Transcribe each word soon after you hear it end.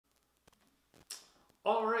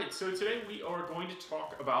Alright, so today we are going to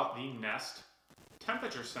talk about the Nest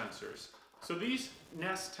temperature sensors. So these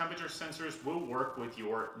Nest temperature sensors will work with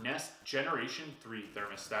your Nest Generation 3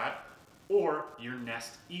 thermostat or your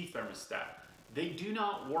Nest E thermostat. They do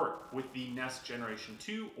not work with the Nest Generation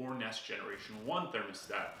 2 or Nest Generation 1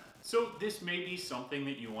 thermostat. So this may be something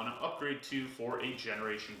that you want to upgrade to for a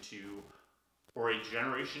Generation 2 or a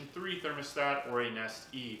Generation 3 thermostat or a Nest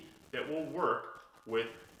E that will work with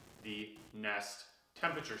the Nest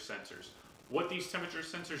temperature sensors. What these temperature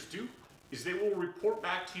sensors do is they will report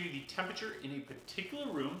back to you the temperature in a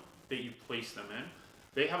particular room that you place them in.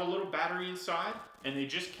 They have a little battery inside and they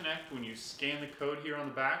just connect when you scan the code here on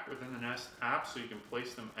the back within the Nest app, so you can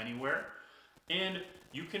place them anywhere. And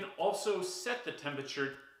you can also set the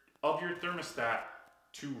temperature of your thermostat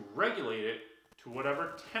to regulate it to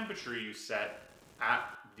whatever temperature you set at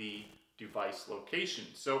the device location.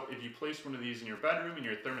 So if you place one of these in your bedroom and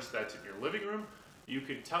your thermostat's in your living room, you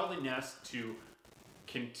could tell the Nest to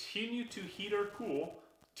continue to heat or cool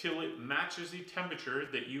till it matches the temperature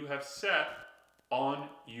that you have set on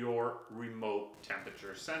your remote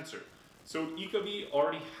temperature sensor. So Ecobee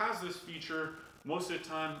already has this feature. Most of the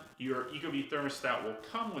time your Ecobee thermostat will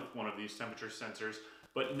come with one of these temperature sensors,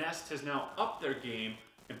 but Nest has now upped their game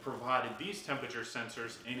and provided these temperature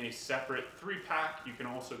sensors in a separate 3-pack. You can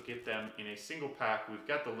also get them in a single pack. We've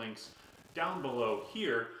got the links down below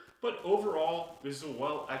here. But overall, this is a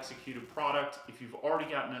well-executed product. If you've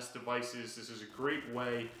already got Nest devices, this is a great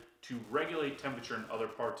way to regulate temperature in other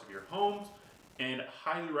parts of your homes, and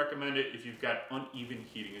highly recommend it if you've got uneven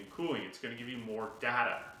heating and cooling. It's going to give you more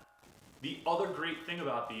data. The other great thing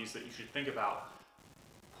about these that you should think about,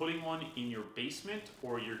 putting one in your basement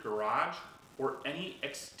or your garage or any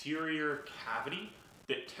exterior cavity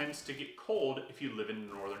that tends to get cold if you live in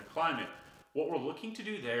a northern climate. What we're looking to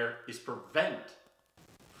do there is prevent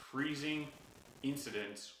freezing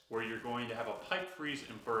incidents where you're going to have a pipe freeze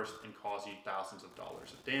and burst and cause you thousands of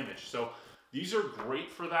dollars of damage. So these are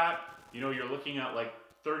great for that. You know, you're looking at like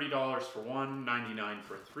 $30 for one, $99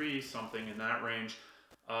 for three, something in that range.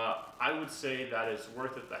 I would say that is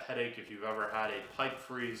worth it, the headache. If you've ever had a pipe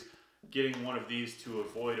freeze, getting one of these to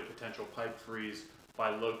avoid a potential pipe freeze by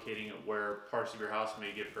locating it where parts of your house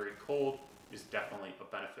may get very cold is definitely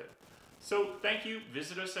a benefit. So thank you.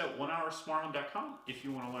 Visit us at onehoursmarthome.com if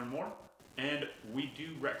you want to learn more. And we do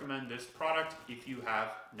recommend this product if you have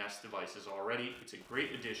Nest devices already. It's a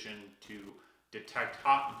great addition to detect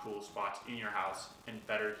hot and cool spots in your house and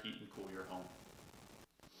better heat and cool your home.